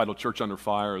Titled Church Under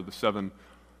Fire, the 7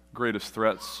 greatest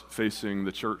threats facing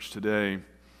the church today.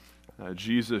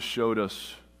 Jesus showed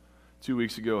us 2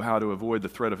 weeks ago how to avoid the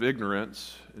threat of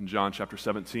ignorance in John chapter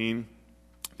 17.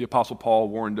 The Apostle Paul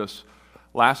warned us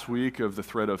last week of the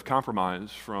threat of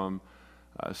compromise from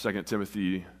 2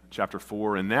 Timothy chapter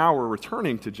 4. And now we're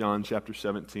returning to John chapter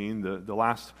 17, the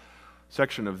last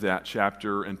section of that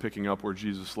chapter, and picking up where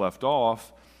Jesus left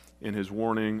off in his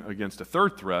warning against a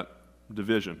third threat,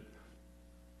 division.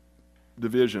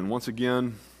 Division. Once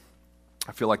again,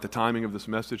 I feel like the timing of this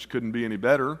message couldn't be any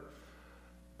better,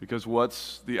 because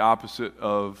what's the opposite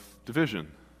of division?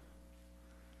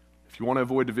 If you want to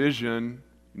avoid division,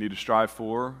 you need to strive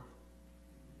for.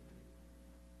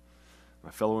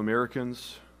 My fellow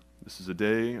Americans, this is a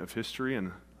day of history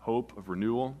and hope of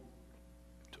renewal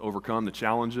to overcome the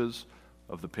challenges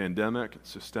of the pandemic,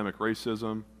 systemic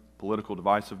racism, political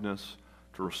divisiveness,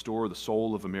 to restore the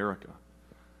soul of America.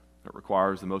 It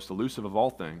requires the most elusive of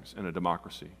all things in a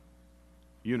democracy: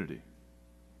 unity.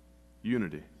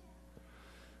 Unity.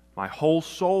 My whole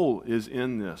soul is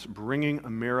in this, bringing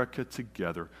America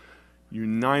together,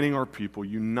 uniting our people,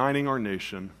 uniting our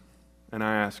nation, and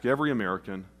I ask every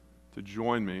American to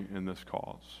join me in this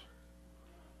cause.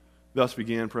 Thus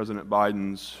began President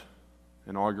Biden's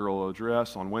inaugural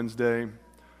address on Wednesday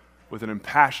with an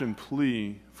impassioned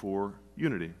plea for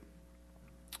unity.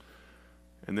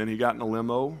 And then he got in a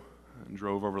limo and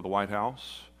drove over to the White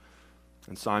House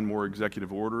and signed more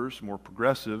executive orders, more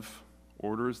progressive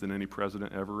orders than any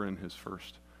president ever in his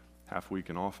first half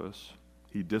week in office.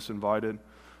 He disinvited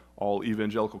all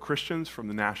evangelical Christians from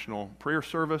the national prayer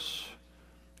service.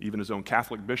 Even his own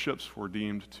Catholic bishops were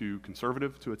deemed too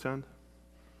conservative to attend.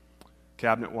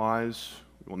 Cabinet-wise,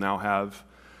 we will now have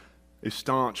a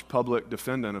staunch public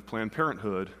defendant of Planned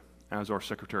Parenthood as our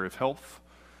Secretary of Health,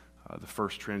 the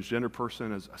first transgender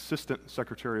person as Assistant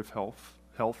Secretary of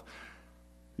Health.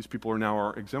 These people are now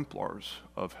our exemplars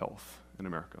of health in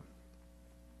America.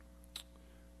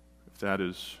 If that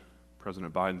is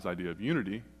President Biden's idea of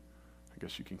unity, I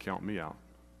guess you can count me out.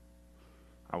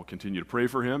 I will continue to pray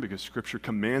for him because Scripture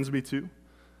commands me to,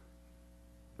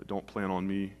 but don't plan on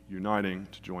me uniting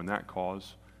to join that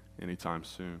cause anytime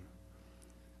soon.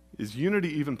 Is unity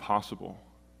even possible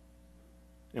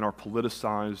in our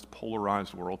politicized,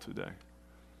 polarized world today?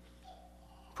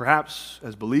 Perhaps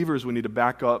as believers we need to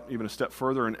back up even a step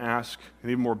further and ask an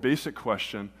even more basic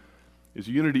question: is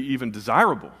unity even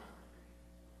desirable?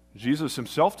 Jesus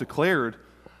himself declared,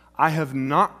 "I have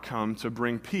not come to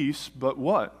bring peace, but"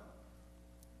 what?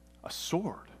 A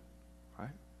sword,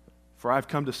 right? "For I have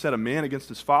come to set a man against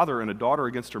his father, and a daughter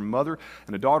against her mother,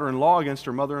 and a daughter-in-law against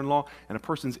her mother-in-law, and a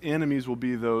person's enemies will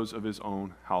be those of his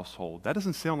own household." That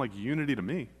doesn't sound like unity to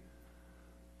me.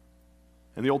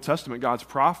 In the Old Testament, God's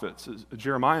prophets,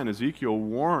 Jeremiah and Ezekiel,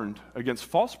 warned against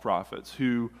false prophets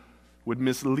who would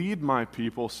mislead my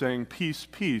people, saying, "Peace,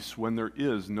 peace," when there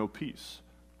is no peace.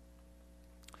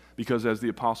 Because as the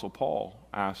Apostle Paul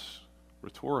asks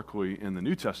rhetorically in the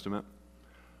New Testament,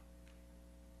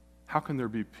 how can there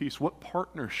be peace? What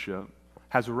partnership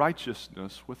has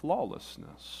righteousness with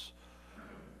lawlessness?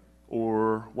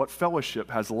 Or what fellowship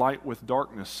has light with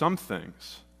darkness? Some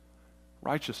things,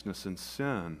 righteousness and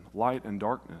sin, light and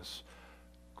darkness,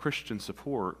 Christian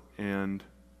support and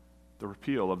the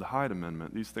repeal of the Hyde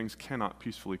Amendment, these things cannot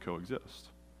peacefully coexist.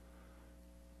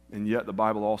 And yet the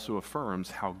Bible also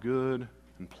affirms how good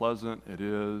and pleasant it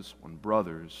is when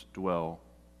brothers dwell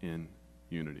in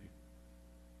unity.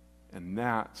 And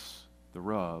that's the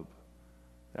rub.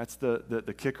 That's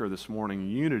the kicker this morning.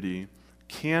 Unity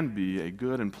can be a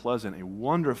good and pleasant, a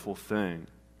wonderful thing.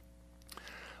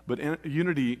 But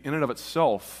unity in and of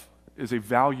itself is a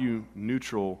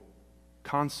value-neutral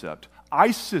concept.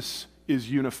 ISIS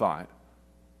is unified.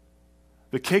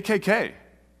 The KKK,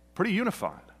 pretty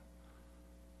unified.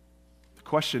 The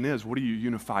question is, what are you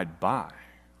unified by?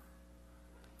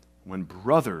 When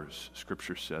brothers,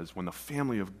 Scripture says, when the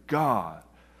family of God,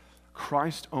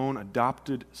 Christ's own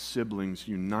adopted siblings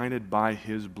united by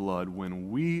his blood,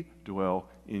 when we dwell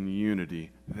in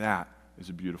unity, that is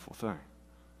a beautiful thing.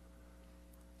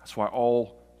 That's why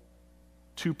all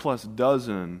 2+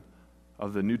 dozen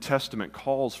of the New Testament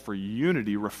calls for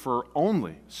unity refer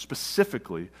only,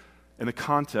 specifically, in the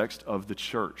context of the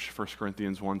church. 1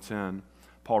 Corinthians 1:10,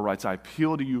 Paul writes, "I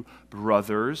appeal to you,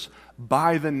 brothers,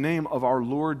 by the name of our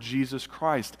Lord Jesus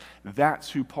Christ."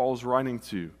 That's who Paul's writing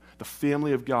to. The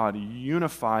family of God,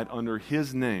 unified under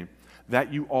his name,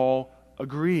 that you all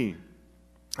agree,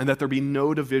 and that there be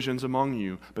no divisions among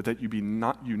you, but that you be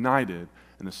not united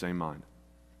in the same mind.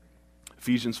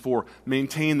 Ephesians 4,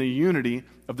 maintain the unity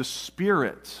of the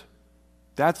Spirit.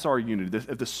 That's our unity.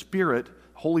 The Spirit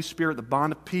Holy Spirit, the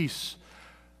bond of peace.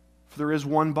 For there is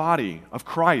one body of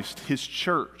Christ, his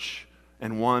church,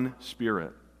 and one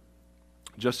Spirit.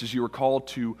 Just as you are called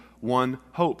to one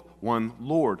hope, one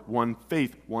Lord, one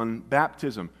faith, one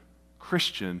baptism,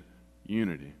 Christian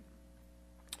unity.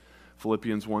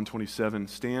 Philippians 1:27,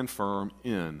 stand firm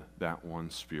in that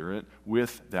one Spirit,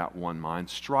 with that one mind,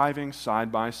 striving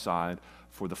side by side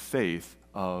for the faith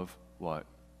of what?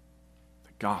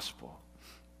 The gospel.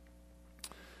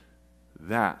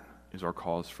 That is our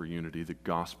cause for unity, the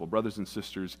gospel. Brothers and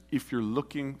sisters, if you're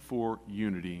looking for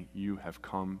unity, you have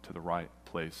come to the right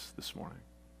place this morning.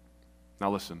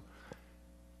 Now listen,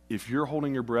 if you're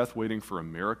holding your breath waiting for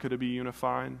America to be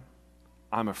unified,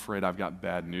 I'm afraid I've got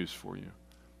bad news for you.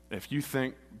 If you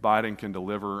think Biden can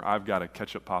deliver, I've got a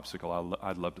ketchup popsicle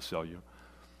I'd love to sell you.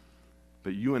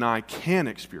 But you and I can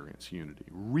experience unity,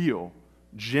 real,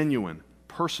 genuine,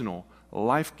 personal,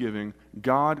 life-giving,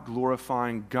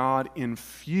 God-glorifying,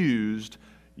 God-infused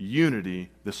unity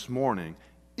this morning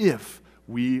if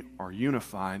we are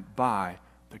unified by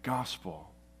the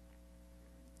gospel.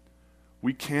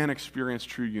 We can experience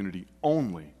true unity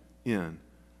only in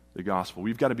the gospel.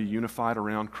 We've got to be unified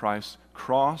around Christ's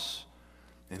cross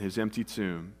and his empty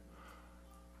tomb.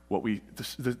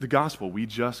 The gospel we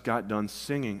just got done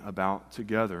singing about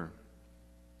together.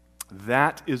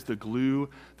 That is the glue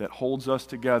that holds us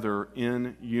together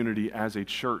in unity as a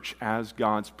church, as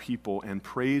God's people. And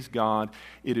praise God,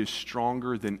 it is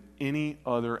stronger than any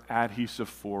other adhesive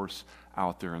force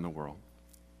out there in the world.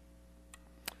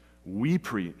 We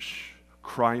preach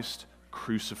Christ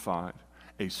crucified,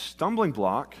 a stumbling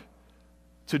block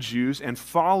to Jews and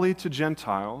folly to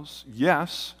Gentiles.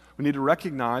 Yes, we need to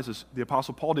recognize, as the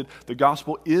Apostle Paul did, the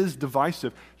gospel is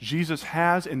divisive. Jesus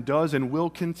has and does and will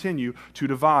continue to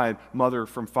divide mother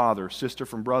from father, sister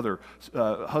from brother,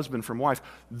 husband from wife.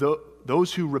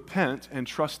 Those who repent and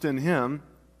trust in him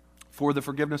for the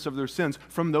forgiveness of their sins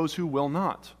from those who will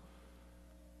not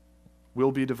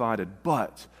will be divided.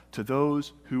 But to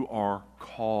those who are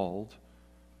called,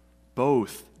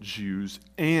 both Jews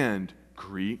and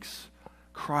Greeks,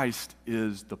 Christ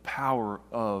is the power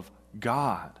of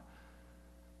God.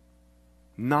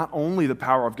 Not only the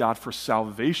power of God for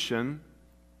salvation,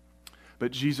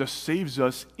 but Jesus saves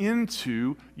us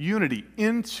into unity,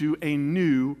 into a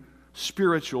new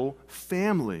spiritual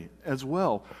family as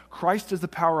well. Christ is the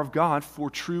power of God for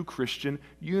true Christian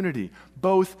unity.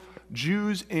 Both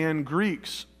Jews and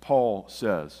Greeks, Paul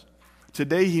says.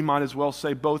 Today he might as well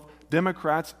say both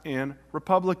Democrats and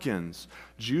Republicans.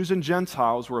 Jews and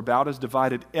Gentiles were about as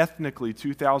divided ethnically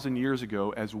 2,000 years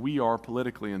ago as we are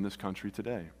politically in this country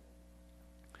today.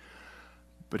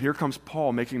 But here comes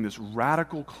Paul making this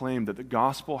radical claim that the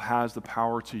gospel has the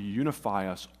power to unify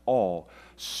us all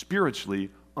spiritually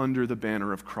under the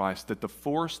banner of Christ, that the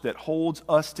force that holds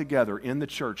us together in the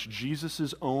church,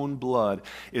 Jesus' own blood,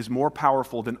 is more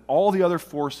powerful than all the other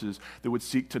forces that would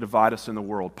seek to divide us in the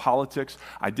world. Politics,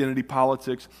 identity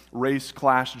politics, race,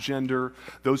 class, gender,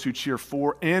 those who cheer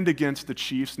for and against the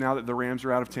Chiefs now that the Rams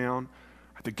are out of town.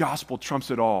 The gospel trumps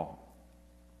it all.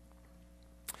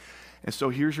 And so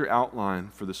here's your outline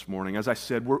for this morning. As I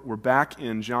said, we're back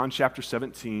in John chapter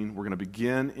 17. We're going to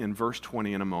begin in verse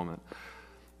 20 in a moment.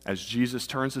 As Jesus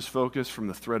turns his focus from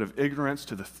the threat of ignorance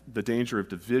to the danger of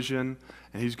division,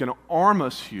 and he's going to arm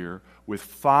us here with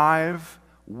 5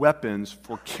 weapons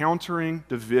for countering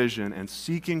division and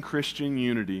seeking Christian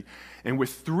unity. And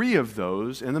with 3 of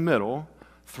those in the middle,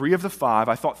 3 of the 5,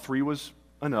 I thought 3 was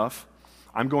enough.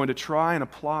 I'm going to try and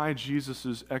apply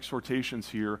Jesus' exhortations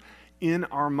here in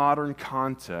our modern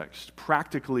context,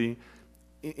 practically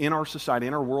in our society,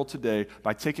 in our world today,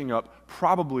 by taking up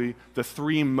probably the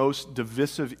 3 most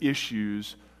divisive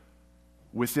issues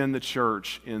within the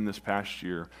church in this past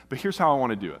year. But here's how I want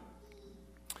to do it.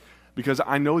 Because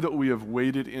I know that we have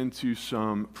waded into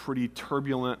some pretty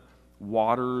turbulent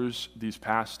waters these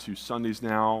past 2 Sundays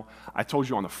now. I told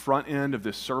you on the front end of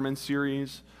this sermon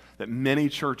series that many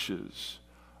churches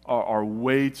are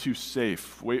way too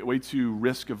safe, way too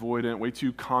risk avoidant, way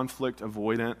too conflict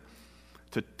avoidant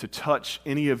to touch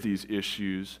any of these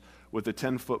issues with a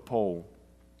 10-foot pole.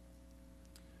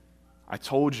 I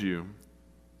told you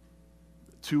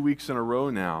 2 weeks in a row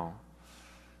now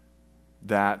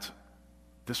that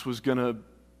this was going to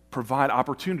provide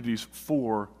opportunities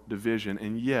for division,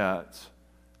 and yet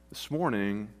this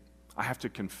morning I have to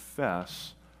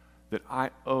confess that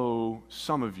I owe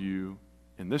some of you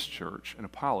in this church an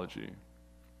apology.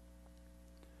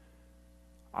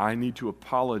 I need to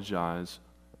apologize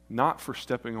not for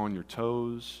stepping on your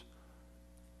toes,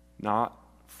 not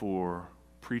for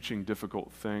preaching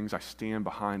difficult things. I stand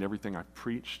behind everything I've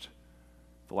preached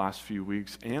the last few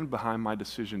weeks and behind my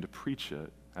decision to preach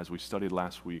it. as we studied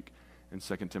last week in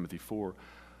 2 Timothy 4.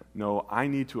 No, I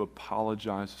need to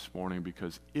apologize this morning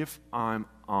because if I'm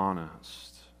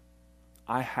honest,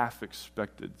 I half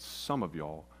expected some of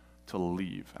y'all to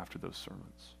leave after those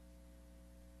sermons.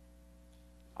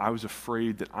 I was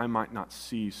afraid that I might not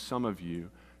see some of you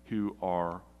who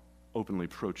are openly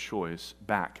pro-choice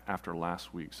back after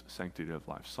last week's Sanctity of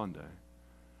Life Sunday.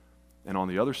 And on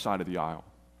the other side of the aisle,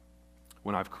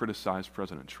 when I've criticized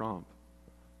President Trump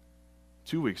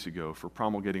 2 weeks ago for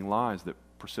promulgating lies that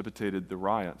precipitated the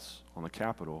riots on the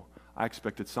Capitol, I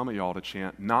expected some of y'all to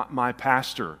chant, "Not my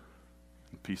pastor,"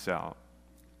 and peace out.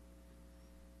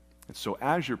 And so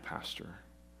as your pastor,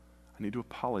 I need to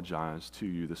apologize to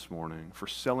you this morning for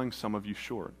selling some of you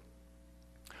short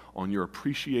on your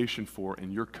appreciation for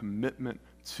and your commitment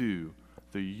to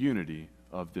the unity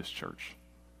of this church.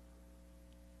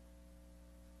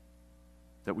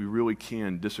 That we really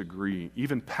can disagree,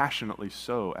 even passionately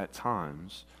so at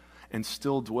times, and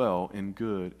still dwell in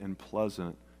good and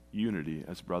pleasant unity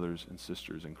as brothers and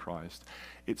sisters in Christ.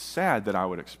 It's sad that I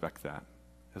would expect that,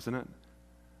 isn't it?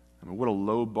 I mean, what a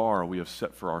low bar we have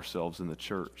set for ourselves in the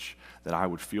church, that I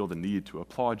would feel the need to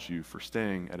applaud you for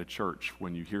staying at a church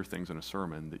when you hear things in a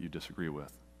sermon that you disagree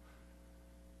with.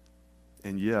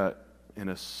 And yet, in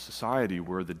a society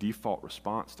where the default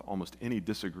response to almost any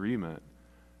disagreement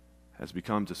has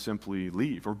become to simply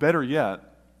leave, or better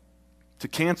yet, to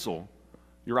cancel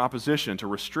your opposition, to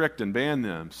restrict and ban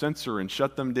them, censor and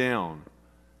shut them down.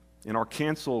 In our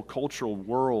cancel cultural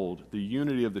world, the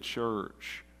unity of the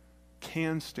church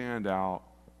can stand out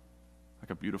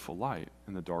like a beautiful light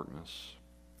in the darkness.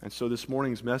 And so this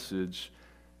morning's message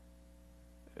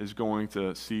is going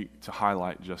to seek to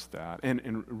highlight just that,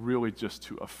 and really just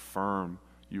to affirm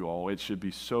you all. It should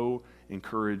be so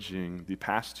encouraging. The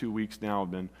past 2 weeks now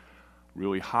have been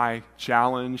really high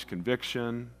challenge,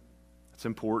 conviction. It's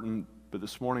important. But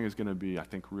this morning is going to be, I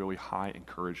think, really high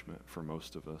encouragement for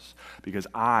most of us, because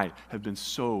I have been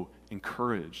so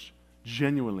encouraged,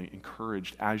 genuinely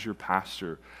encouraged as your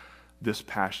pastor this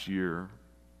past year.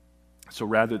 So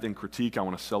rather than critique, I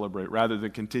want to celebrate. Rather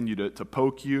than continue to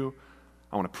poke you,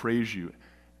 I want to praise you.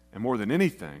 And more than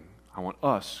anything, I want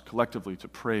us collectively to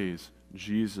praise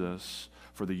Jesus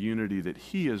for the unity that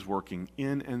he is working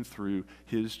in and through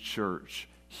his church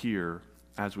here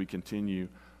as we continue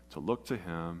to look to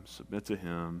him, submit to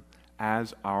him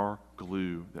as our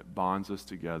glue that bonds us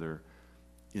together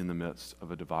in the midst of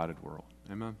a divided world.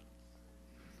 Amen?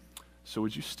 So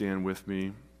would you stand with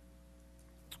me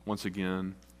once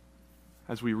again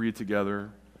as we read together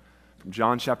from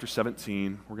John chapter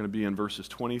 17. We're going to be in verses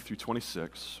 20 through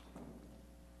 26.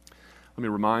 Let me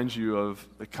remind you of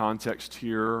the context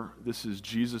here. This is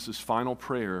Jesus' final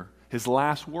prayer, his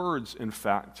last words, in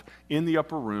fact, in the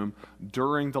upper room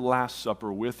during the Last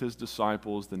Supper with his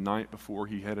disciples the night before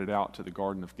he headed out to the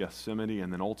Garden of Gethsemane,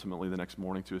 and then ultimately the next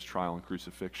morning to his trial and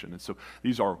crucifixion. And so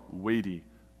these are weighty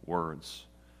words.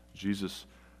 Jesus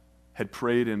had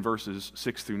prayed in verses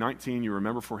 6 through 19, you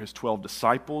remember, for his 12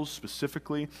 disciples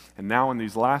specifically. And now in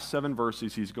these last 7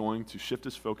 verses, he's going to shift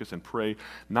his focus and pray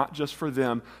not just for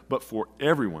them, but for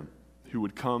everyone who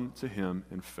would come to him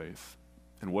in faith.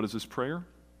 And what is his prayer?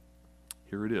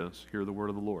 Here it is. Hear the word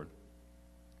of the Lord.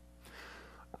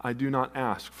 I do not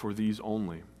ask for these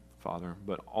only, Father,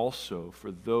 but also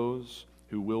for those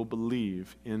who will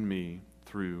believe in me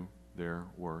through their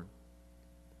word,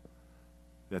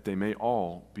 that they may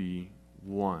all be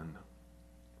one,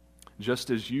 just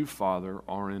as you, Father,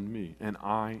 are in me, and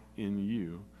I in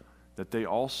you, that they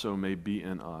also may be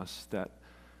in us, that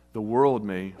the world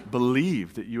may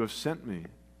believe that you have sent me.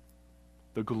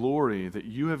 The glory that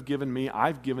you have given me,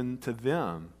 I've given to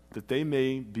them, that they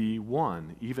may be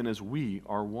one, even as we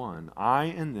are one. I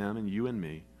and them, and you and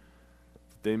me,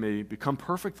 that they may become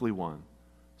perfectly one,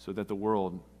 so that the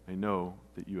world may know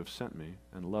that you have sent me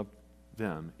and loved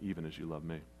them even as you love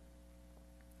me.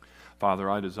 Father,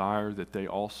 I desire that they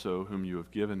also, whom you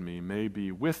have given me, may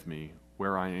be with me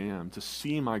where I am, to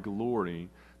see my glory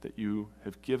that you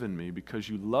have given me, because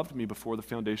you loved me before the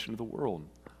foundation of the world.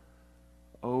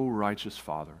 O righteous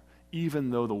Father,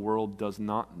 even though the world does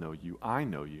not know you, I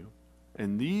know you,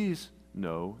 and these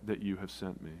know that you have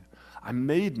sent me. I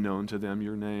made known to them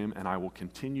your name, and I will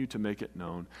continue to make it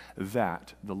known,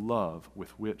 that the love with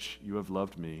which you have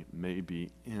loved me may be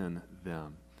in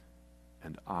them,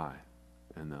 and I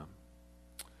in them.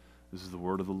 This is the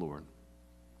word of the Lord.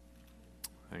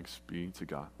 Thanks be to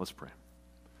God. Let's pray.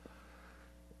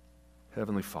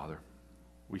 Heavenly Father,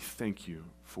 we thank you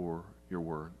for your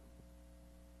word,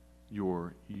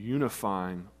 your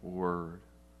unifying word.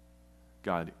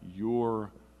 God,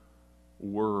 your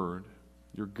word,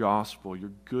 your gospel,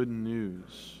 your good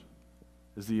news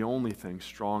is the only thing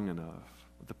strong enough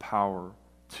with the power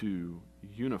to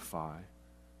unify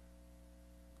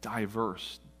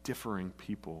diverse, differing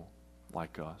people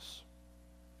like us.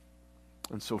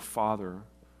 And so, Father,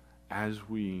 as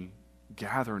we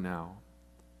gather now,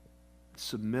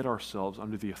 submit ourselves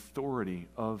under the authority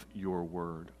of your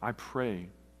word, I pray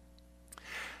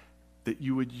that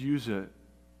you would use it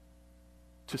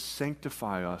to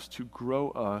sanctify us, to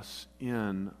grow us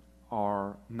in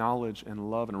our knowledge and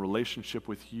love and relationship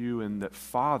with you, and that,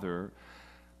 Father,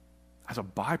 as a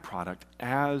byproduct,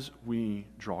 as we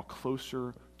draw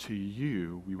closer to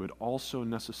you, we would also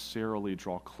necessarily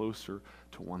draw closer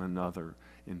to one another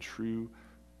in true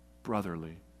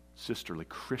brotherly, sisterly,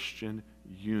 Christian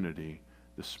unity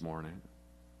this morning,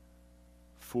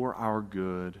 for our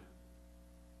good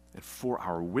and for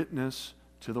our witness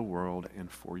to the world and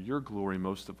for your glory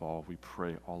most of all. We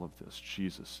pray all of this,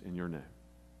 Jesus, in your name.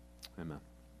 Amen.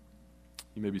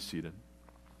 You may be seated.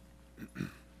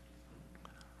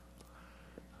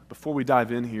 Before we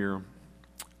dive in here,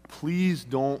 please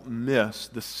don't miss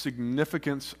the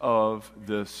significance of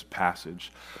this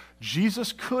passage.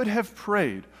 Jesus could have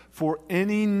prayed for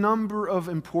any number of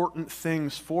important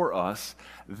things for us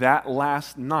that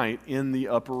last night in the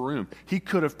upper room. He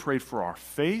could have prayed for our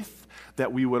faith,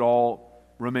 that we would all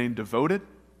remain devoted.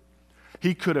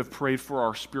 He could have prayed for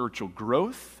our spiritual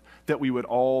growth, that we would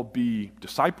all be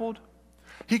discipled.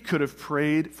 He could have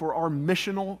prayed for our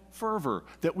missional fervor,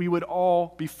 that we would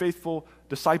all be faithful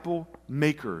disciple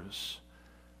makers.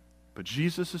 But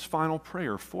Jesus' final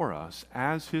prayer for us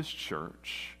as his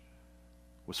church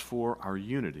was for our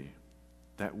unity,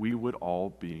 that we would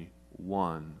all be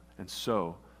one. And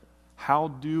so, how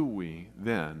do we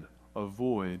then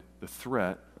avoid the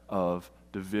threat of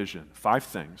division? 5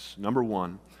 things. Number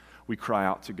 1, we cry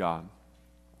out to God.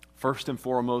 First and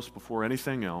foremost, before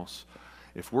anything else,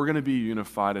 if we're going to be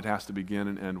unified, it has to begin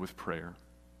and end with prayer.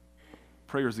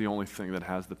 Prayer is the only thing that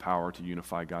has the power to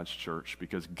unify God's church,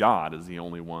 because God is the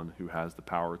only one who has the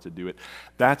power to do it.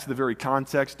 That's the very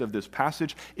context of this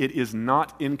passage. It is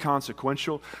not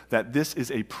inconsequential that this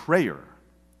is a prayer.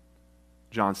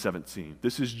 John 17.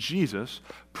 This is Jesus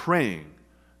praying,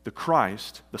 the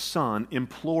Christ, the Son,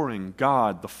 imploring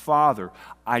God, the Father,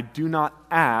 I do not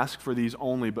ask for these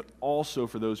only, but also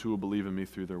for those who will believe in me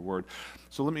through their word.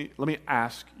 So let me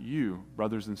ask you,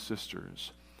 brothers and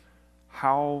sisters,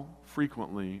 how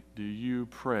frequently do you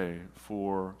pray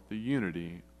for the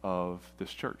unity of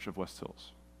this church of West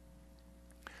Hills?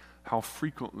 How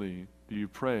frequently do you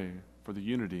pray for the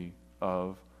unity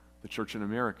of the church in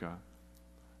America,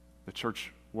 the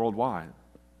church worldwide?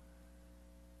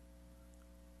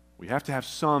 We have to have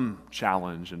some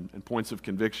challenge and points of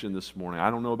conviction this morning.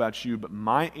 I don't know about you, but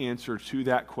my answer to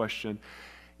that question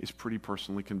is pretty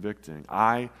personally convicting.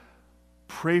 I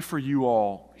pray for you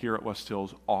all here at West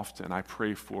Hills often. I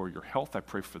pray for your health. I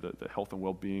pray for the health and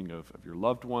well-being of your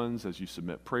loved ones as you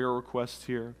submit prayer requests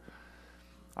here.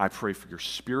 I pray for your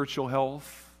spiritual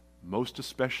health, most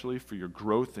especially for your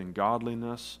growth in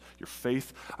godliness, your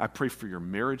faith. I pray for your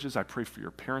marriages. I pray for your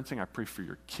parenting. I pray for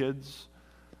your kids.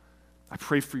 I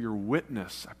pray for your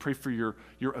witness. I pray for your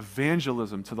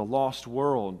evangelism to the lost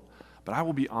world. But I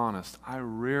will be honest, I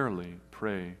rarely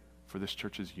pray for this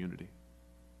church's unity.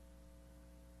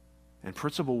 And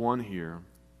principle 1 here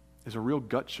is a real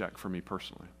gut check for me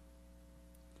personally.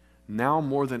 Now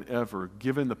more than ever,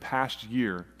 given the past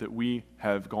year that we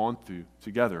have gone through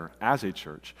together as a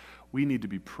church, we need to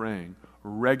be praying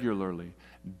regularly,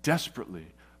 desperately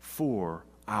for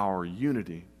our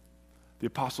unity. The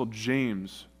Apostle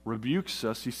James rebukes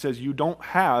us. He says, you don't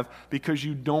have because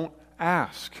you don't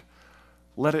ask.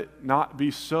 Let it not be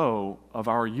so of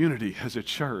our unity as a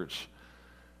church.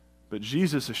 But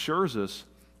Jesus assures us,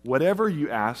 whatever you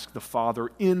ask the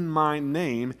Father in my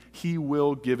name, he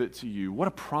will give it to you. What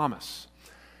a promise.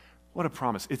 What a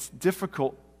promise. It's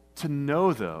difficult to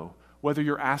know, though, whether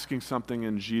you're asking something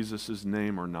in Jesus'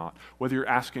 name or not, whether you're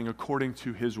asking according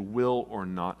to his will or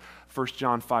not. 1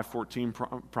 John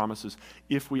 5:14 promises,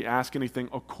 if we ask anything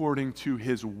according to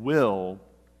his will,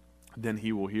 then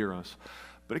he will hear us.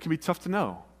 But it can be tough to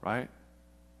know, right?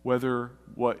 Whether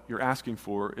what you're asking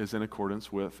for is in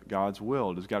accordance with God's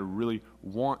will. Does God really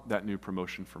want that new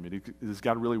promotion for me? Does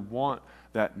God really want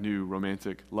that new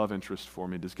romantic love interest for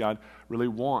me? Does God really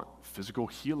want physical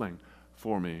healing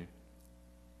for me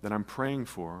that I'm praying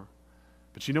for?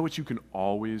 But you know what you can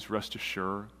always rest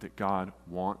assured that God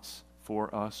wants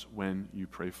for us when you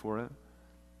pray for it?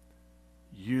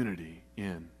 Unity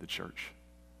in the church.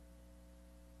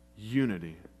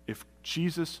 Unity. If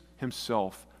Jesus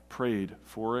himself prayed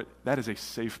for it, that is a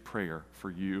safe prayer for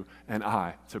you and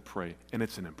I to pray, and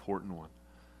it's an important one.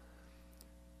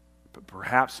 But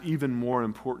perhaps even more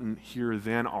important here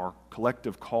than our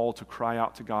collective call to cry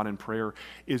out to God in prayer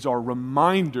is our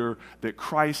reminder that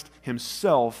Christ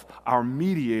himself, our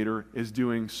mediator, is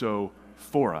doing so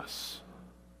for us.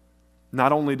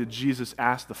 Not only did Jesus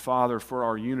ask the Father for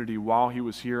our unity while he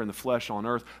was here in the flesh on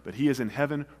earth, but he is in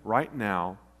heaven right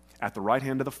now at the right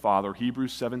hand of the Father,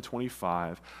 Hebrews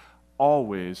 7:25,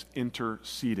 always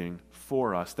interceding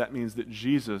for us. That means that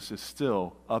Jesus is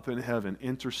still up in heaven,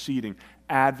 interceding,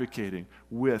 advocating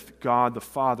with God the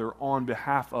Father on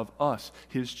behalf of us,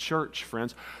 his church,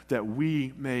 friends, that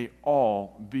we may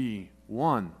all be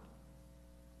one.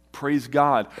 Praise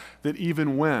God that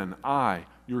even when I,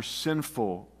 your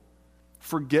sinful,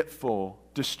 forgetful,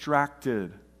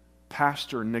 distracted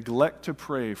pastor, neglect to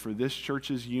pray for this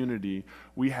church's unity,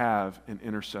 we have an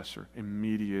intercessor, a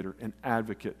mediator, an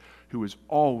advocate who is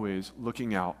always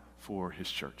looking out for his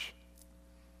church.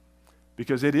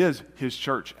 Because it is his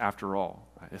church after all.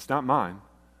 It's not mine.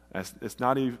 It's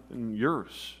not even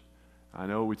yours. I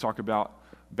know we talk about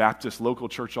Baptist local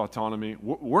church autonomy.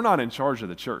 We're not in charge of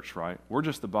the church, right? We're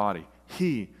just the body.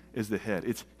 He is the head.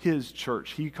 It's his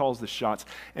church. He calls the shots.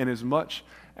 And as much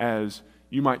as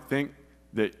you might think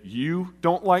that you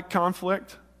don't like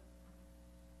conflict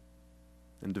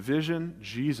and division,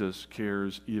 Jesus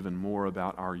cares even more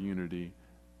about our unity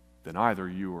than either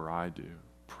you or I do.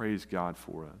 Praise God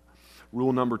for it.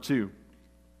 Rule number two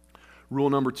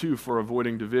for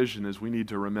avoiding division is we need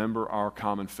to remember our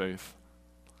common faith.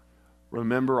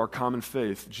 Remember our common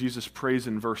faith. Jesus prays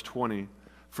in verse 20,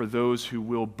 for those who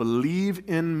will believe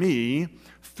in me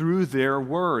through their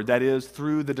word. That is,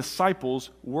 through the disciples'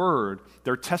 word,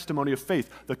 their testimony of faith,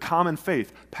 the common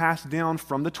faith passed down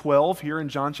from the 12 here in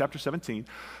John chapter 17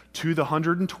 to the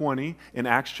 120 in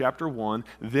Acts chapter 1,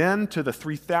 then to the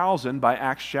 3,000 by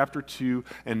Acts chapter 2,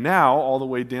 and now all the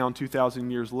way down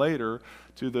 2,000 years later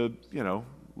to the,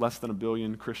 less than a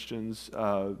billion Christians,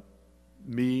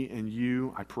 me and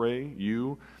you, I pray,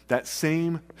 you, that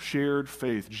same shared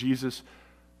faith. Jesus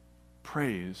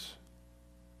prays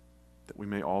that we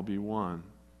may all be one.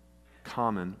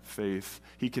 Common faith.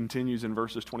 He continues in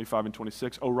verses 25 and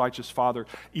 26, O righteous Father,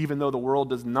 even though the world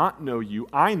does not know you,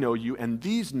 I know you, and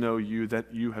these know you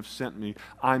that you have sent me.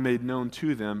 I made known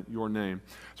to them your name.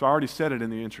 So I already said it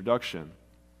in the introduction.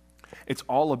 It's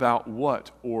all about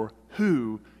what or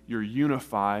who you're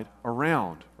unified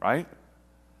around, right?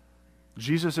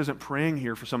 Jesus isn't praying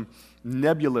here for some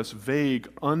nebulous, vague,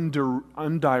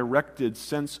 undirected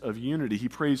sense of unity. He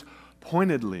prays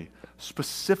pointedly,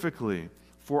 specifically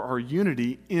for our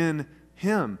unity in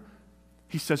him.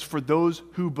 He says, for those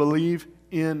who believe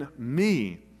in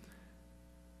me.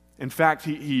 In fact,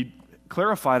 he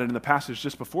clarified it in the passage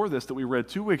just before this that we read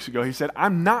 2 weeks ago. He said,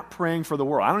 I'm not praying for the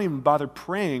world. I don't even bother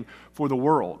praying for the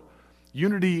world.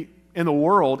 Unity in the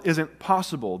world isn't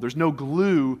possible. There's no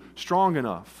glue strong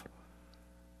enough.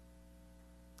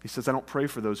 He says, I don't pray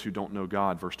for those who don't know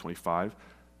God, verse 25.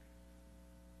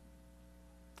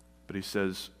 But he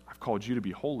says, I've called you to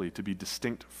be holy, to be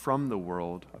distinct from the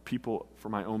world, a people for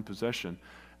my own possession.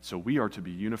 So we are to be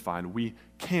unified. We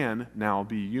can now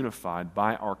be unified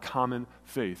by our common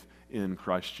faith in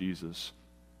Christ Jesus.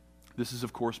 This has,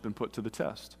 of course, been put to the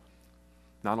test,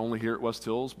 not only here at West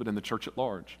Hills, but in the church at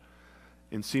large,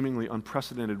 in seemingly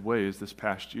unprecedented ways this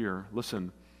past year.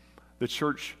 Listen, the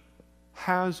church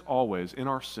has always, in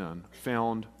our sin,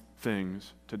 found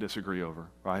things to disagree over,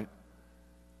 right?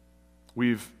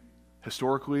 We've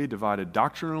historically divided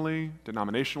doctrinally,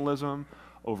 denominationalism,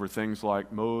 over things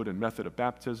like mode and method of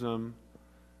baptism,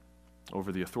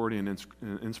 over the authority and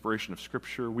inspiration of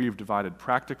Scripture. We've divided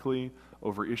practically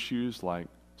over issues like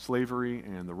slavery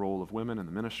and the role of women in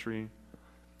the ministry.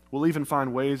 We'll even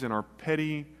find ways in our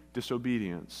petty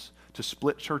disobedience to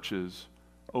split churches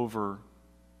over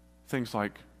things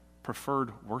like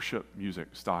preferred worship music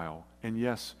style, and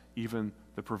yes, even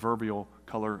the proverbial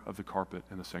color of the carpet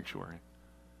in the sanctuary.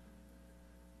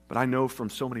 But I know from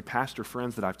so many pastor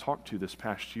friends that I've talked to this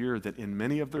past year that in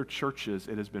many of their churches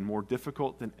it has been more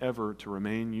difficult than ever to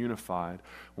remain unified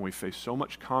when we face so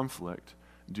much conflict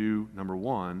due, number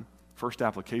one, first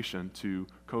application to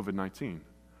COVID-19,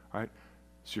 right?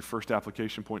 It's your first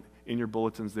application point in your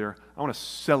bulletins there. I want to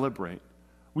celebrate.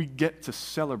 We get to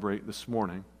celebrate this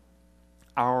morning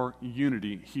our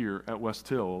unity here at West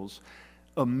Hills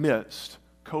amidst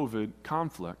COVID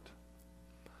conflict.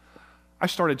 I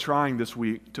started trying this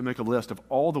week to make a list of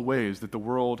all the ways that the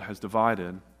world has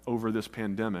divided over this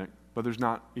pandemic, but there's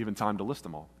not even time to list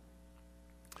them all.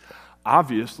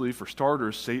 Obviously, for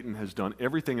starters, Satan has done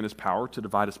everything in his power to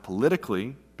divide us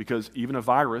politically, because even a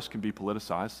virus can be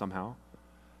politicized somehow.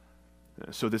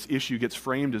 So this issue gets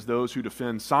framed as those who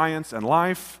defend science and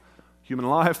life Human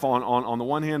life on the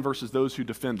one hand versus those who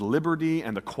defend liberty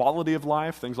and the quality of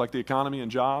life, things like the economy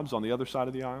and jobs on the other side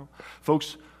of the aisle.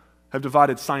 Folks have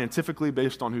divided scientifically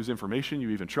based on whose information you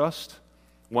even trust.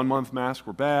 1 month masks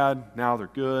were bad, now they're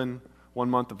good. 1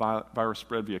 month the virus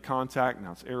spread via contact,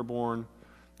 now it's airborne.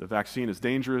 The vaccine is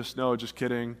dangerous, no, just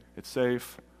kidding, it's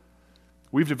safe.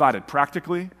 We've divided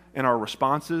practically in our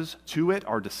responses to it,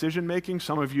 our decision making.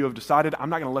 Some of you have decided, I'm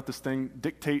not going to let this thing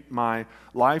dictate my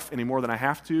life any more than I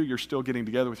have to. You're still getting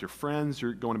together with your friends.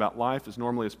 You're going about life as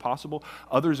normally as possible.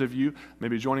 Others of you,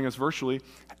 maybe joining us virtually,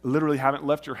 literally haven't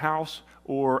left your house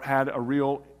or had a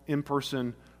real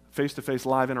in-person, face-to-face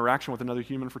live interaction with another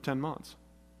human for 10 months.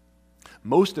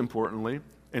 Most importantly,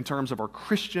 in terms of our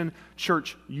Christian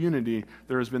church unity,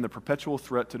 there has been the perpetual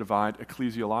threat to divide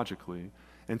ecclesiologically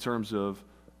in terms of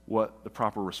what the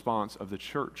proper response of the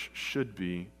church should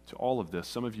be to all of this.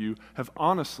 Some of you have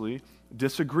honestly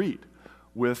disagreed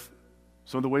with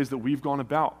some of the ways that we've gone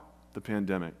about the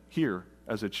pandemic here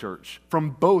as a church from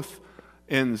both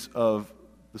ends of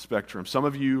the spectrum. Some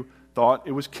of you thought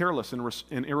it was careless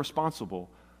and irresponsible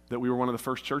that we were one of the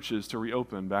first churches to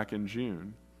reopen back in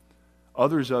June.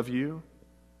 Others of you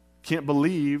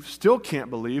still can't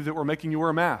believe that we're making you wear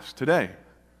a mask today.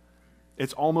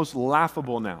 It's almost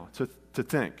laughable now to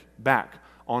think back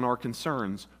on our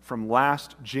concerns from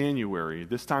last January,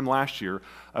 this time last year,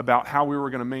 about how we were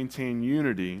going to maintain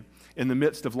unity in the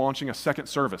midst of launching a second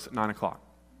service at 9 o'clock.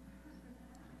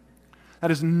 That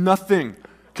is nothing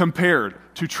compared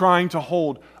to trying to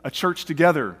hold a church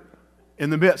together in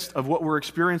the midst of what we're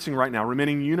experiencing right now,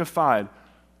 remaining unified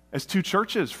as two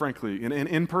churches, frankly, an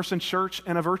in-person church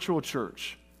and a virtual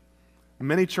church.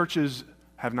 Many churches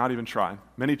have not even tried.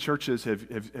 Many churches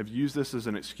have used this as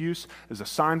an excuse, as a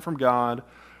sign from God,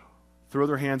 throw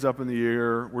their hands up in the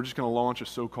air, we're just going to launch a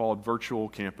so-called virtual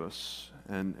campus,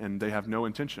 and they have no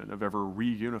intention of ever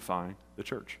reunifying the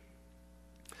church.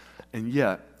 And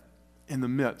yet, in the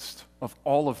midst of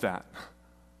all of that,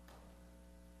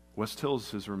 West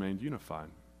Hills has remained unified.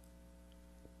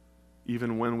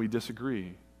 Even when we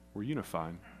disagree, we're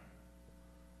unified.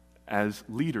 As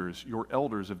leaders, your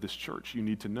elders of this church, you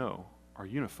need to know, are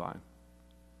unified.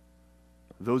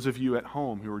 Those of you at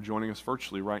home who are joining us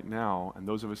virtually right now, and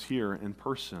those of us here in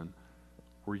person,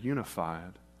 we're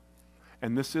unified.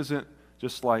 And this isn't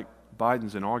just like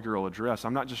Biden's inaugural address.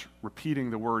 I'm not just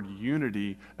repeating the word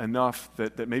unity enough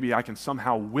that maybe I can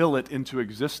somehow will it into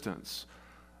existence.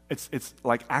 It's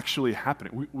like actually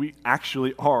happening. We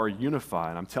actually are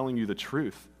unified. I'm telling you the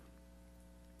truth.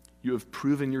 You have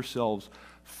proven yourselves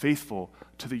faithful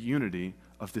to the unity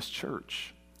of this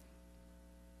church.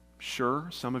 Sure,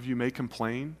 some of you may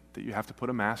complain that you have to put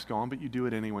a mask on, but you do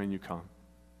it anyway and you come.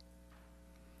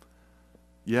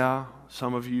 Yeah,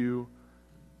 some of you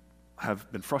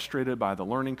have been frustrated by the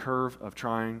learning curve of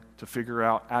trying to figure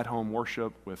out at-home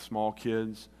worship with small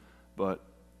kids, but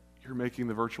you're making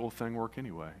the virtual thing work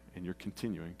anyway, and you're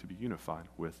continuing to be unified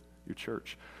with your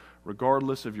church.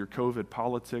 Regardless of your COVID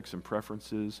politics and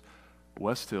preferences,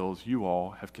 West Hills, you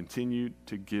all have continued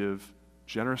to give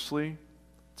generously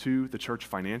to the church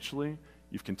financially.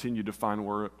 You've continued to find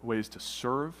ways to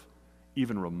serve,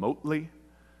 even remotely,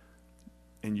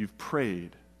 and you've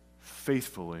prayed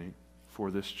faithfully for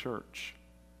this church.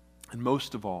 And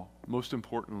most of all, most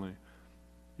importantly,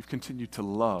 you've continued to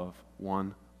love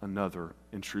one another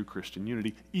in true Christian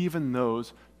unity, even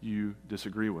those you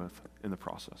disagree with in the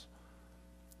process.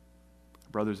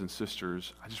 Brothers and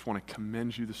sisters, I just want to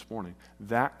commend you this morning.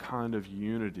 That kind of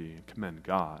unity, and commend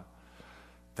God,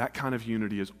 that kind of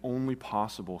unity is only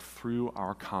possible through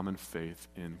our common faith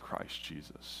in Christ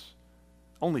Jesus.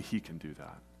 Only He can do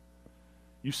that.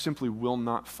 You simply will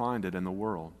not find it in the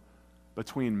world.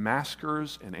 Between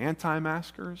maskers and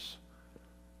anti-maskers,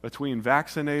 between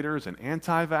vaccinators and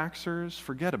anti-vaxxers,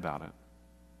 forget about it.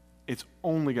 It's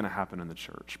only going to happen in the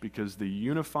church because the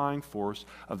unifying force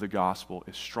of the gospel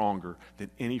is stronger than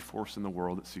any force in the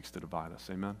world that seeks to divide us.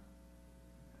 Amen?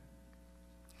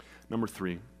 Number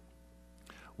 3,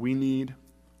 we need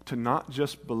to not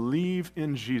just believe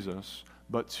in Jesus,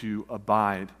 but to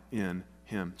abide in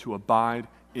Him, to abide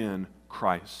in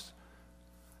Christ.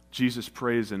 Jesus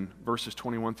prays in verses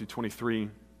 21 through 23,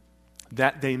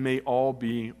 that they may all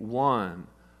be one.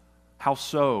 How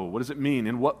so? What does it mean?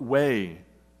 In what way,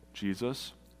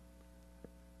 Jesus?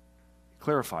 He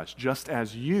clarifies, just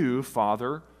as you,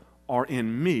 Father, are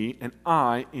in me, and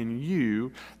I in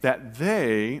you, that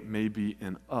they may be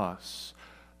in us.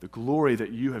 The glory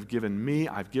that you have given me,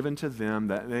 I've given to them,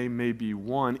 that they may be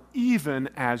one, even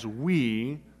as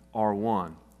we are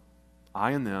one.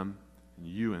 I and them, and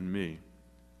you and me.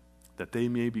 That they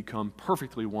may become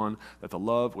perfectly one, that the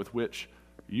love with which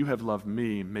you have loved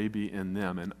me may be in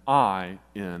them, and I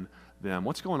in them.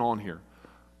 What's going on here?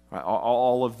 Right,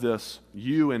 all of this,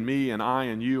 you and me and I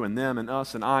and you and them and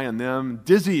us and I and them,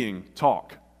 dizzying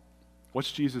talk.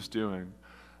 What's Jesus doing?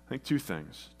 I think two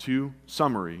things, two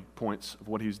summary points of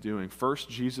what he's doing. First,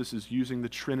 Jesus is using the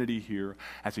Trinity here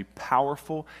as a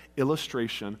powerful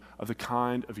illustration of the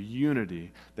kind of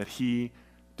unity that he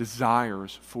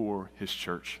desires for his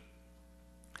church.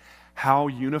 How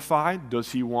unified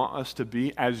does he want us to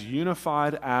be? As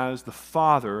unified as the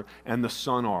Father and the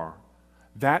Son are.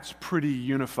 That's pretty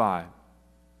unified.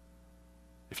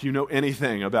 If you know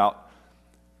anything about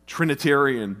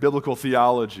Trinitarian biblical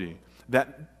theology,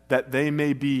 that they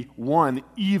may be one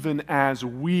even as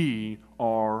we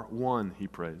are one, he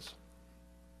prays.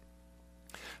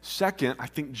 Second, I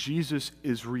think Jesus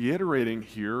is reiterating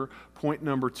here point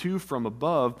number 2 from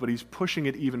above, but he's pushing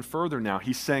it even further now.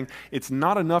 He's saying it's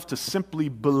not enough to simply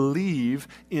believe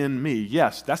in me.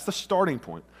 Yes, that's the starting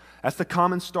point. That's the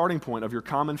common starting point of your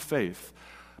common faith.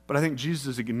 But I think Jesus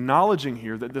is acknowledging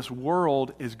here that this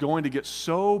world is going to get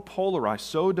so polarized,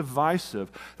 so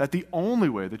divisive, that the only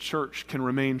way the church can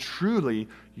remain truly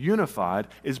unified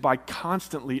is by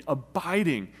constantly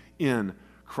abiding in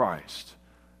Christ.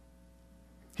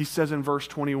 He says in verse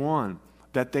 21,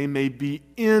 that they may be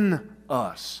in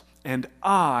us, and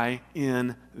I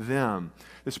in them.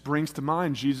 This brings to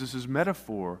mind Jesus'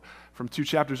 metaphor from 2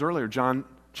 chapters earlier, John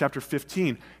chapter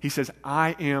 15. He says,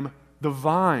 I am the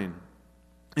vine,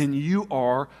 and you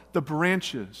are the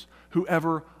branches.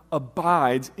 Whoever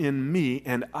abides in me,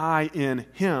 and I in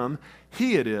him,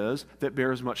 he it is that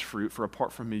bears much fruit, for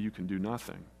apart from me you can do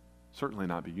nothing. Certainly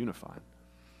not be unified.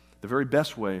 The very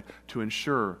best way to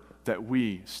ensure that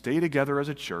we stay together as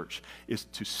a church is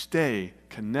to stay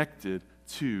connected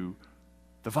to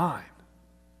the vine,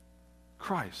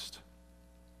 Christ.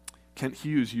 Kent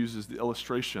Hughes uses the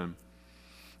illustration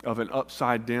of an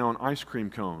upside-down ice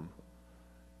cream cone.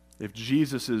 If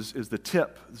Jesus is the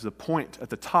tip, is the point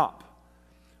at the top,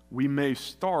 we may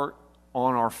start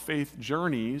on our faith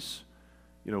journeys,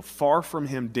 far from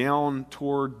him down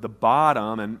toward the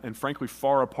bottom and frankly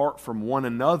far apart from one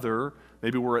another.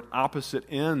 Maybe we're at opposite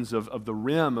ends of the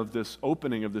rim of this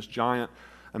opening of this giant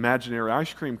imaginary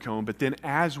ice cream cone. But then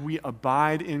as we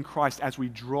abide in Christ, as we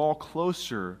draw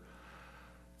closer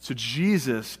to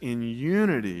Jesus in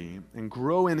unity and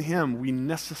grow in him, we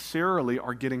necessarily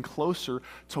are getting closer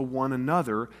to one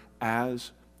another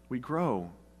as we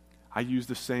grow. I use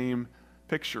the same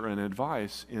picture and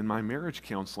advice in my marriage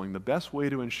counseling. The best way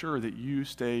to ensure that you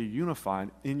stay unified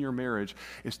in your marriage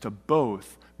is to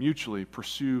both mutually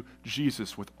pursue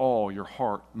Jesus with all your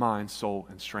heart, mind, soul,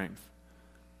 and strength.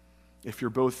 If you're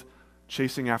both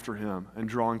chasing after him and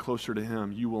drawing closer to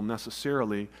him, you will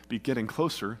necessarily be getting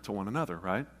closer to one another,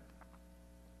 right?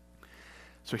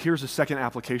 So here's a second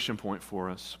application point for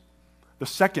us. The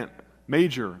second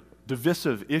major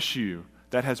divisive issue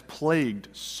that has plagued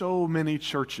so many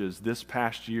churches this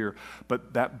past year,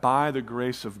 but that by the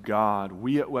grace of God,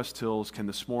 we at West Hills can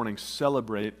this morning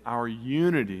celebrate our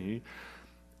unity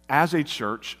as a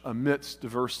church amidst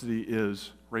diversity,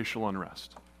 is racial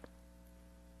unrest.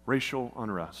 Racial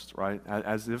unrest, right?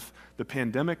 As if the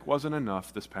pandemic wasn't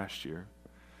enough this past year.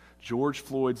 George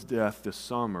Floyd's death this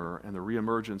summer and the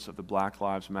reemergence of the Black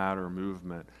Lives Matter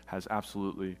movement has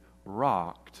absolutely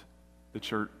rocked the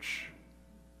church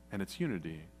and its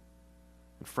unity,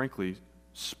 and frankly,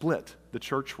 split the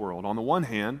church world. On the one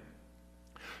hand,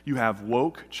 you have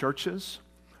woke churches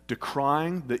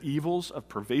decrying the evils of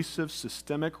pervasive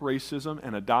systemic racism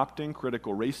and adopting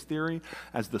critical race theory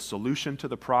as the solution to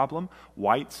the problem.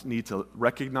 Whites need to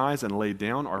recognize and lay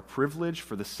down our privilege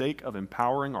for the sake of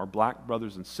empowering our black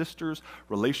brothers and sisters.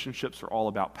 Relationships are all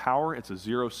about power. It's a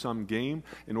zero-sum game.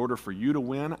 In order for you to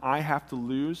win, I have to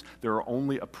lose. There are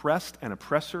only oppressed and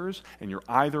oppressors, and you're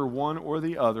either one or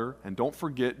the other. And don't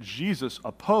forget, Jesus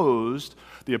opposed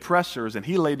the oppressors, and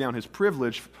he laid down his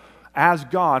privilege as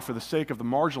God for the sake of the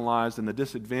marginalized and the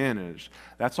disadvantaged.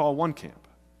 That's all one camp.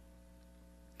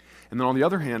 And then on the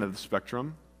other hand of the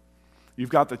spectrum, you've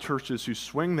got the churches who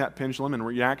swing that pendulum in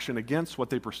reaction against what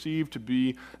they perceive to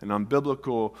be an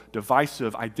unbiblical,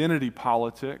 divisive identity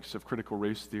politics of critical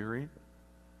race theory.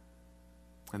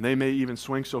 And they may even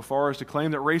swing so far as to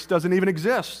claim that race doesn't even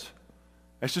exist.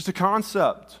 It's just a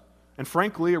concept, and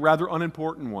frankly, a rather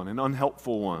unimportant one, an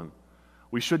unhelpful one.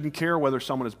 We shouldn't care whether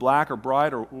someone is black or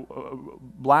bright or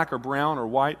black or brown or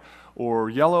white or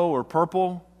yellow or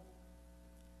purple.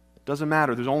 It doesn't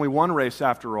matter. There's only one race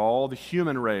after all, the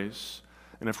human race.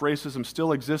 And if racism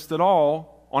still exists at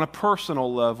all, on a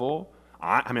personal level,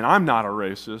 I'm not a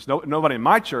racist. Nobody in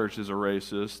my church is a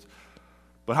racist.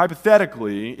 But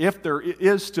hypothetically, if there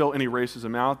is still any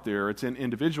racism out there, it's in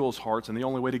individuals' hearts, and the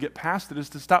only way to get past it is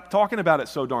to stop talking about it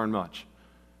so darn much.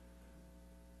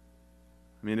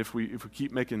 I mean, if we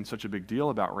keep making such a big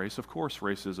deal about race, of course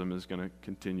racism is going to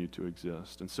continue to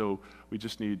exist. And so we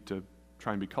just need to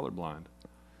try and be colorblind.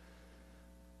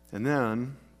 And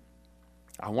then,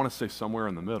 I want to say somewhere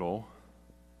in the middle,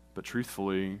 but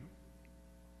truthfully,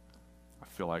 I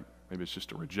feel like maybe it's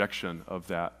just a rejection of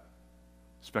that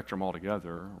spectrum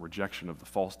altogether, a rejection of the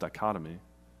false dichotomy.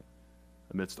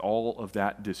 Amidst all of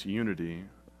that disunity,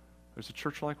 there's a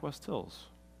church like West Hills.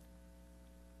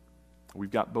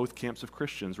 We've got both camps of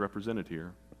Christians represented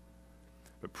here.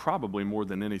 But probably more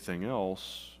than anything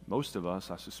else, most of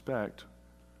us, I suspect,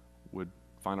 would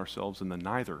find ourselves in the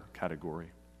neither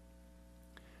category.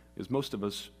 Because most of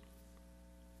us,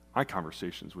 my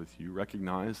conversations with you,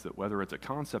 recognize that whether it's a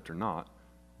concept or not,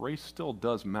 race still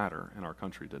does matter in our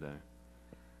country today.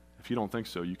 If you don't think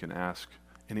so, you can ask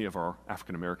any of our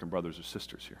African American brothers or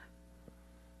sisters here.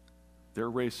 Their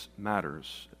race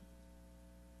matters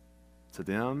to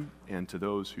them and to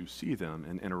those who see them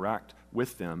and interact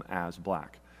with them as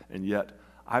black. And yet,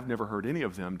 I've never heard any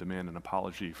of them demand an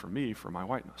apology for me for my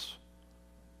whiteness,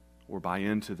 or buy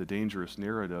into the dangerous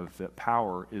narrative that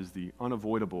power is the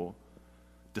unavoidable,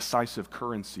 decisive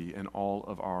currency in all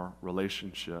of our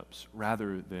relationships,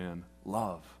 rather than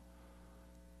love.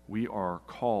 We are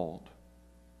called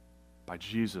by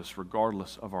Jesus,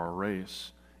 regardless of our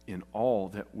race, in all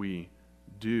that we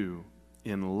do,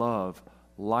 in love,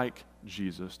 like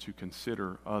Jesus, to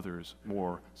consider others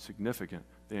more significant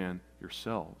than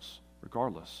yourselves,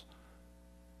 regardless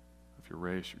of your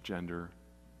race, your gender,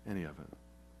 any of it.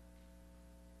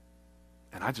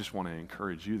 And I just want to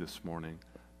encourage you this morning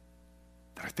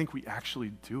that I think we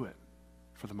actually do it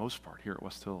for the most part here at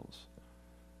West Hills.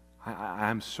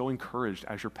 I'm so encouraged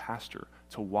as your pastor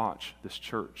to watch this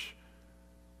church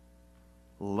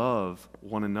love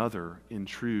one another in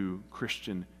true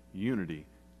Christian unity,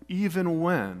 even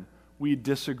when we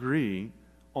disagree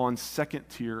on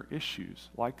second-tier issues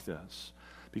like this.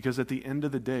 Because at the end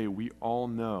of the day, we all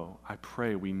know, I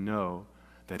pray we know,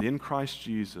 that in Christ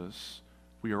Jesus,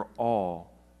 we are all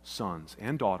sons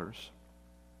and daughters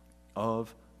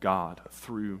of God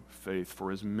through faith.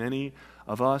 For as many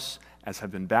of us as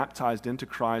have been baptized into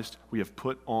Christ, we have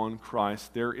put on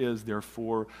Christ. There is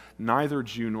therefore neither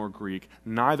Jew nor Greek,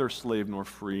 neither slave nor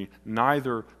free,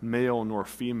 neither male nor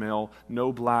female,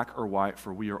 no black or white,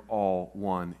 for we are all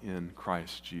one in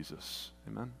Christ Jesus.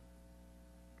 Amen?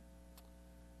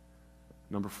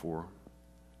 Number 4,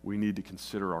 we need to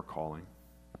consider our calling.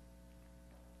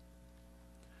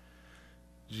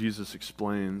 Jesus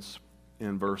explains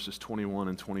in verses 21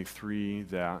 and 23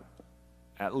 that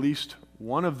at least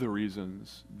one of the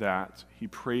reasons that he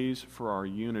prays for our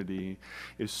unity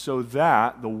is so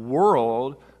that the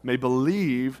world may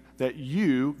believe that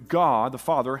you, God the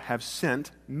Father, have sent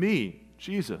me,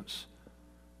 Jesus.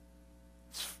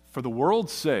 It's for the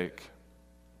world's sake,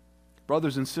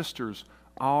 brothers and sisters,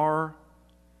 our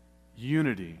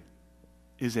unity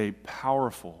is a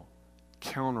powerful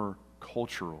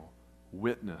countercultural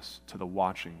witness to the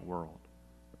watching world.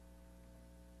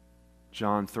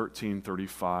 John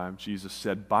 13:35, Jesus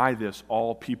said, "By this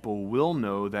all people will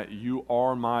know that you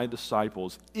are my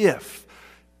disciples, if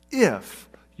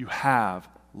you have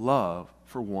love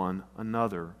for one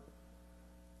another."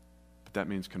 But that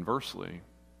means conversely,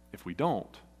 if we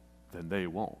don't, then they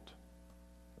won't.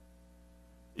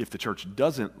 If the church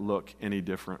doesn't look any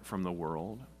different from the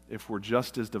world, if we're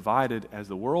just as divided as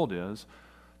the world is,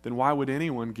 then why would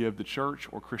anyone give the church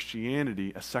or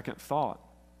Christianity a second thought?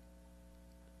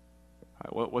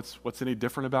 What's any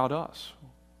different about us?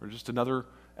 We're just another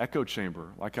echo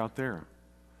chamber like out there.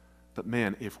 But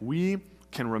man, if we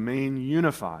can remain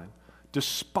unified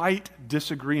despite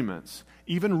disagreements,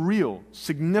 even real,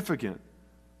 significant,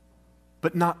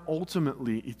 but not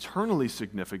ultimately eternally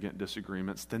significant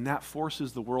disagreements, then that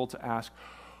forces the world to ask,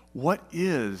 what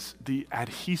is the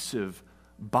adhesive,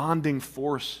 bonding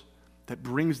force that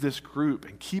brings this group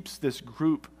and keeps this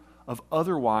group of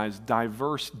otherwise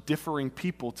diverse, differing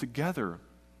people together?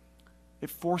 It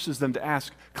forces them to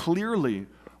ask clearly,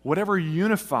 whatever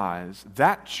unifies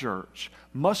that church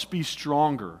must be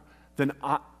stronger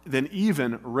than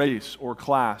even race or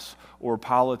class or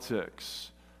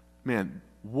politics. Man,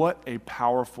 what a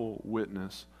powerful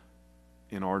witness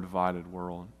in our divided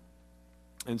world.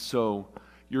 And so,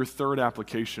 your third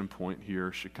application point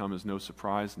here should come as no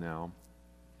surprise now.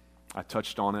 I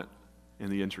touched on it in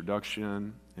the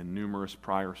introduction and numerous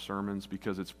prior sermons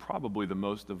because it's probably the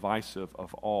most divisive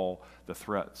of all the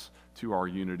threats to our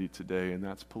unity today, and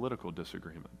that's political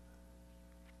disagreement.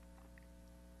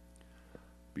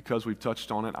 because we've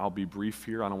touched on it, I'll be brief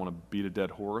here. I don't want to beat a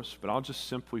dead horse, but I'll just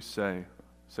simply say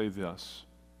this.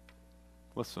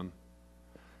 Listen,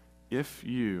 if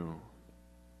you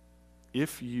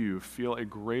feel a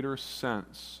greater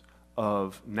sense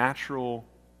of natural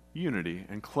unity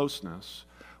and closeness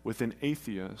with an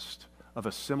atheist of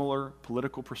a similar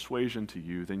political persuasion to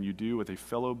you than you do with a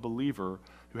fellow believer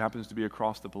who happens to be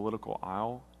across the political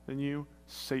aisle than you,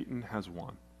 Satan has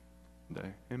won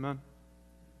today. Amen?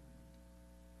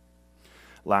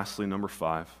 Lastly, number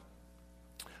 5,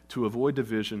 to avoid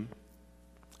division,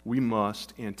 we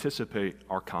must anticipate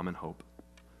our common hope.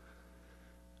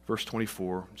 Verse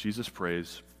 24, Jesus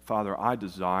prays, Father, I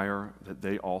desire that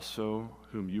they also,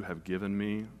 whom you have given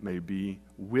me, may be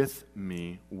with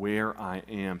me where I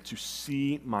am, to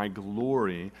see my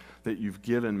glory that you've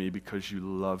given me because you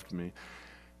loved me.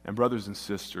 And brothers and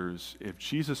sisters, if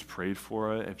Jesus prayed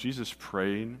for it, if Jesus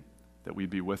prayed that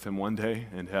we'd be with him one day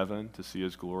in heaven to see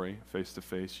his glory face to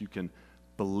face, you can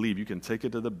believe, you can take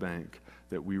it to the bank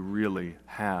that we really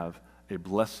have a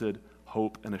blessed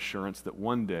hope and assurance that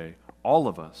one day, all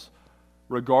of us,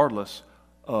 regardless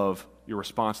of your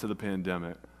response to the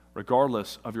pandemic,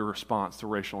 regardless of your response to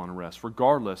racial unrest,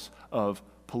 regardless of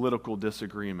political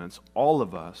disagreements, all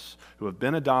of us who have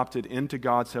been adopted into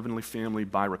God's heavenly family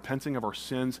by repenting of our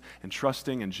sins and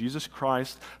trusting in Jesus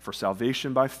Christ for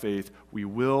salvation by faith, we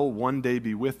will one day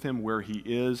be with him where he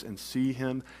is and see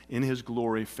him in his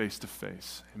glory face to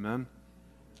face. Amen?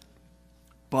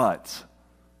 But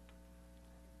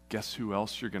guess who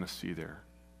else you're going to see there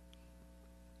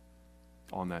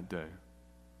on that day?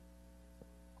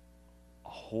 A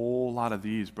whole lot of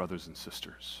these brothers and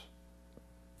sisters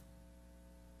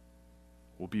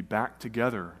will be back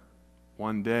together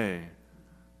one day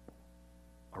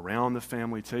around the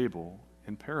family table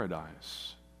in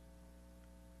paradise.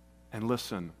 And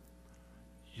listen,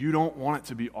 you don't want it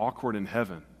to be awkward in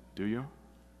heaven, do you?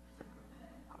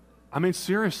 I mean,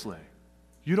 seriously,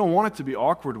 you don't want it to be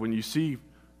awkward when you see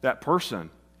that person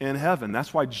in heaven.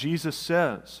 That's why Jesus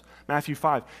says, Matthew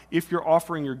 5, if you're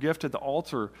offering your gift at the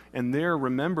altar and there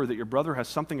remember that your brother has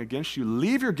something against you,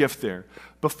 leave your gift there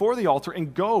before the altar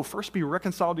and go. First be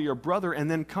reconciled to your brother and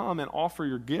then come and offer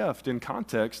your gift. In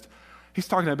context, he's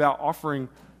talking about offering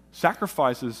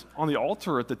sacrifices on the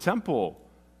altar at the temple.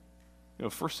 You know,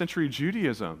 first century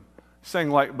Judaism. Saying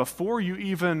like before you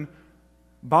even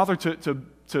bother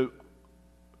to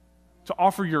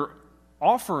offer your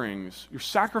offerings, your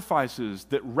sacrifices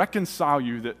that reconcile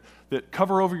you, that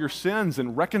cover over your sins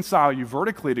and reconcile you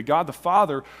vertically to God the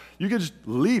Father, you can just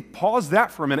leave, pause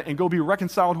that for a minute and go be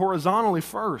reconciled horizontally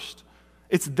first.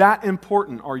 It's that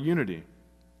important, our unity.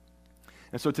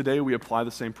 And so today we apply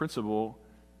the same principle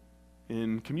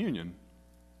in communion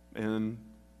and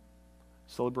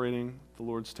celebrating the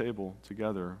Lord's table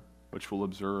together, which we'll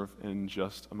observe in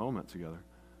just a moment together.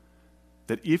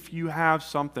 That if you have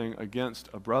something against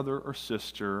a brother or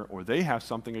sister, or they have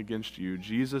something against you,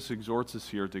 Jesus exhorts us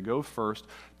here to go first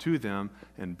to them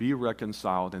and be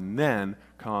reconciled, and then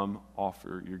come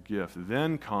offer your gift.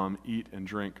 Then come eat and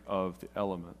drink of the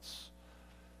elements.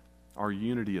 Our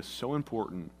unity is so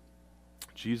important.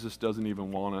 Jesus doesn't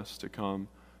even want us to come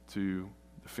to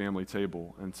the family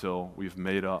table until we've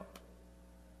made up.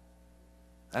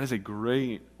 That is a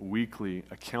great weekly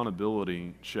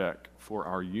accountability check for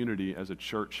our unity as a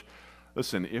church.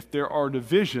 Listen, if there are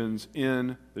divisions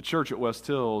in the church at West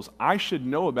Hills, I should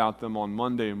know about them on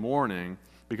Monday morning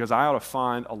because I ought to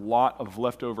find a lot of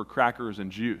leftover crackers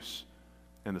and juice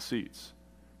in the seats.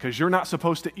 Because you're not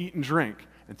supposed to eat and drink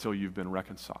until you've been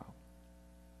reconciled.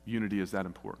 Unity is that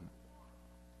important.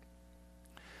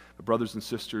 But brothers and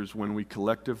sisters, when we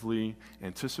collectively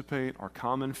anticipate our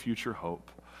common future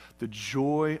hope, the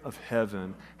joy of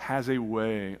heaven has a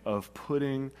way of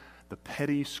putting the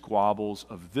petty squabbles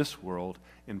of this world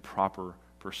in proper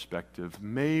perspective.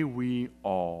 May we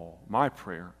all, my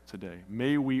prayer today,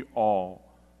 may we all,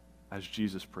 as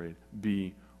Jesus prayed,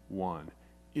 be one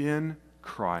in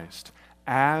Christ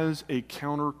as a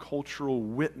countercultural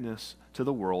witness to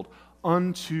the world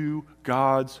unto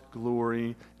God's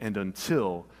glory and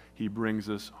until he brings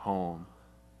us home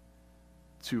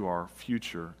to our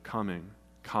future coming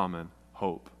common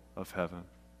hope of heaven.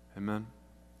 Amen.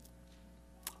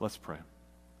 Let's pray.